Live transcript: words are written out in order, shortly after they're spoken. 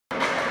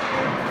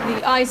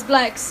The Ice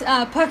Blacks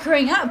are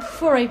puckering up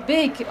for a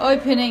big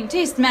opening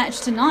test match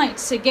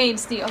tonight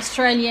against the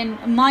Australian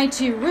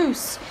Mighty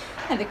Roos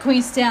at the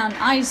Queenstown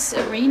Ice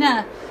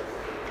Arena.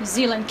 New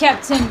Zealand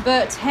captain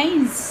Bert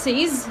Haynes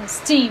says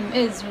his team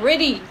is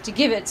ready to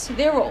give it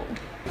their all.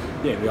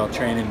 Yeah, we all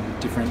train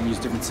in use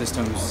different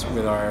systems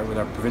with our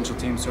provincial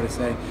team, so to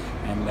say,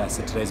 and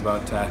so today's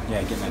about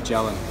getting that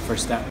gel and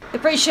first step. The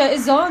pressure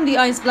is on the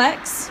Ice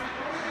Blacks.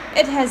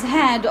 It has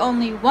had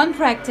only one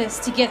practice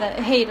together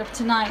ahead of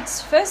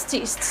tonight's first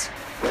test.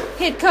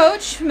 Head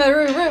coach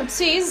Maru Root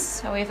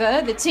says,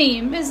 however, the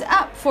team is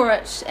up for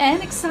it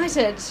and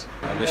excited.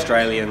 The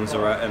Australians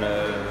are in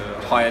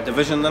a higher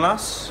division than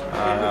us,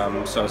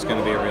 so it's going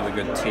to be a really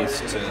good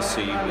test to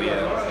see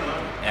where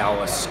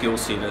our skill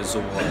set is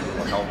or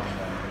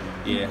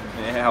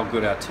how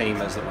good our team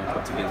is that we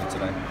put together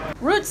today.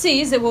 Root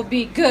says it will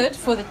be good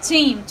for the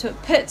team to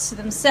pit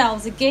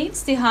themselves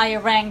against the higher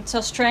ranked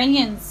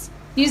Australians.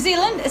 New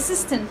Zealand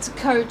assistant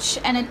coach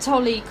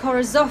Anatoly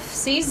Korozov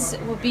says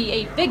it will be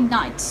a big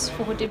night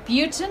for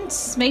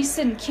debutant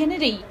Mason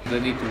Kennedy.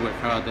 They need to work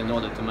hard in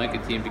order to make a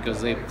team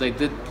because they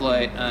did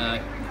play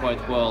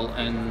quite well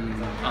in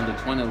under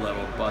 20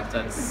 level, but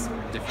that's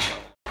difficult.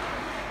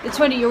 The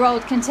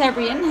 20-year-old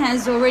Cantabrian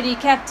has already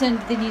captained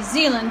the New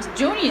Zealand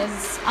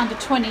juniors, under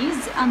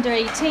 20s, under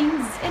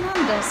 18s and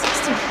under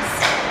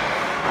 16s.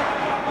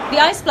 The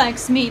Ice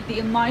Blacks meet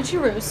the Mighty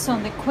Roos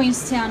on the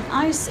Queenstown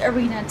Ice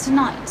Arena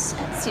tonight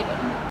at 7.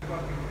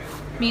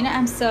 Mina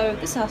Amso,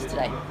 The South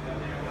Today.